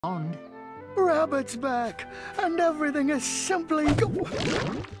around. Rabbit's back, and everything is simply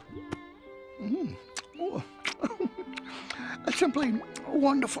simply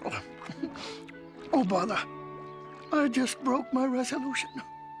wonderful. Oh, bother. I just broke my resolution.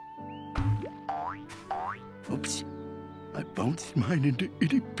 Oops. I bounced mine into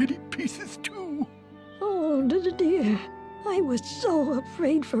itty-bitty pieces, too. Oh, dear. I was so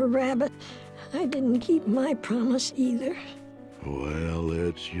afraid for Rabbit. I didn't keep my promise either. Well,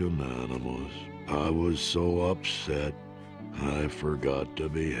 it's unanimous. I was so upset, I forgot to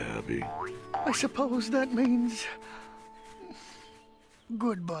be happy. I suppose that means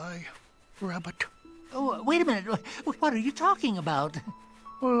goodbye, Rabbit. Oh, wait a minute. What are you talking about?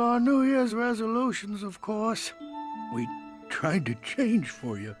 Well, our New Year's resolutions, of course. We tried to change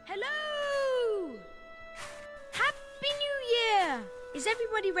for you. Hello! Happy New Year! Is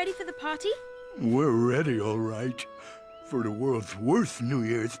everybody ready for the party? We're ready, all right, for the world's worst New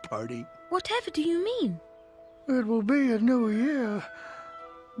Year's party. Whatever do you mean? It will be a new year,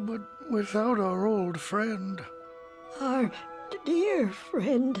 but without our old friend. Our dear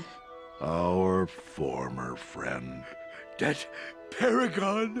friend. Our former friend. That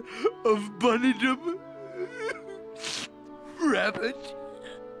paragon of bunnydom. Rabbit.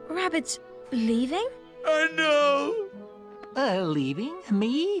 Rabbit's leaving? I know. Leaving?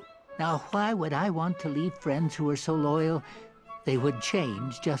 Me? Now, why would I want to leave friends who are so loyal they would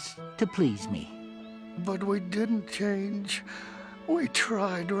change just to please me? But we didn't change. We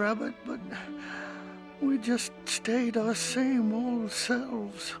tried, Rabbit, but we just stayed our same old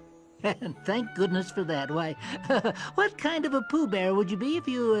selves. And thank goodness for that. Why, what kind of a Pooh Bear would you be if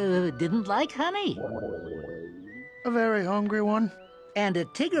you didn't like honey? A very hungry one. And a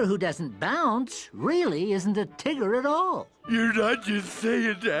Tigger who doesn't bounce really isn't a Tigger at all. You're not just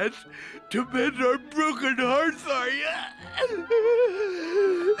saying that to mend our broken hearts, are you?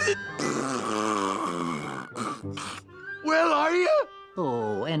 Well, are you?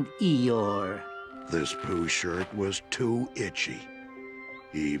 Oh, and Eeyore. This Pooh shirt was too itchy,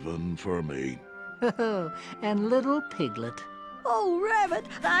 even for me. And little Piglet. Oh, Rabbit,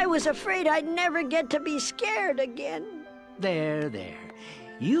 I was afraid I'd never get to be scared again. There, there.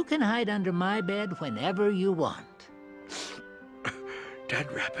 You can hide under my bed whenever you want.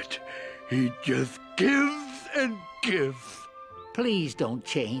 That Rabbit, he just gives and gives. Please don't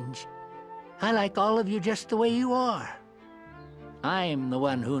change. I like all of you just the way you are. I'm the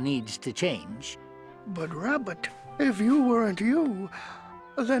one who needs to change. But Rabbit, if you weren't you,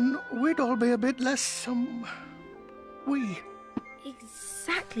 then we'd all be a bit less, we.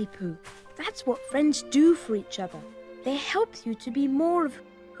 Exactly, Pooh. That's what friends do for each other. They help you to be more of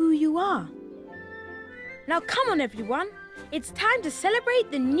who you are. Now come on, everyone. It's time to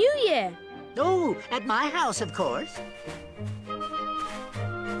celebrate the new year. Oh, at my house, of course.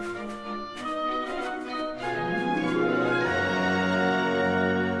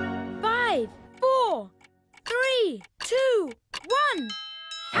 Five, 4, 3, 2, 1.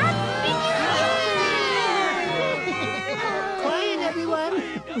 Happy New Year! Quiet, everyone.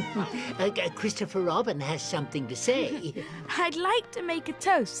 Christopher Robin has something to say. I'd like to make a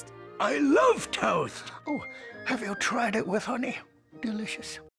toast. I love toast. Oh, have you tried it with honey? Delicious.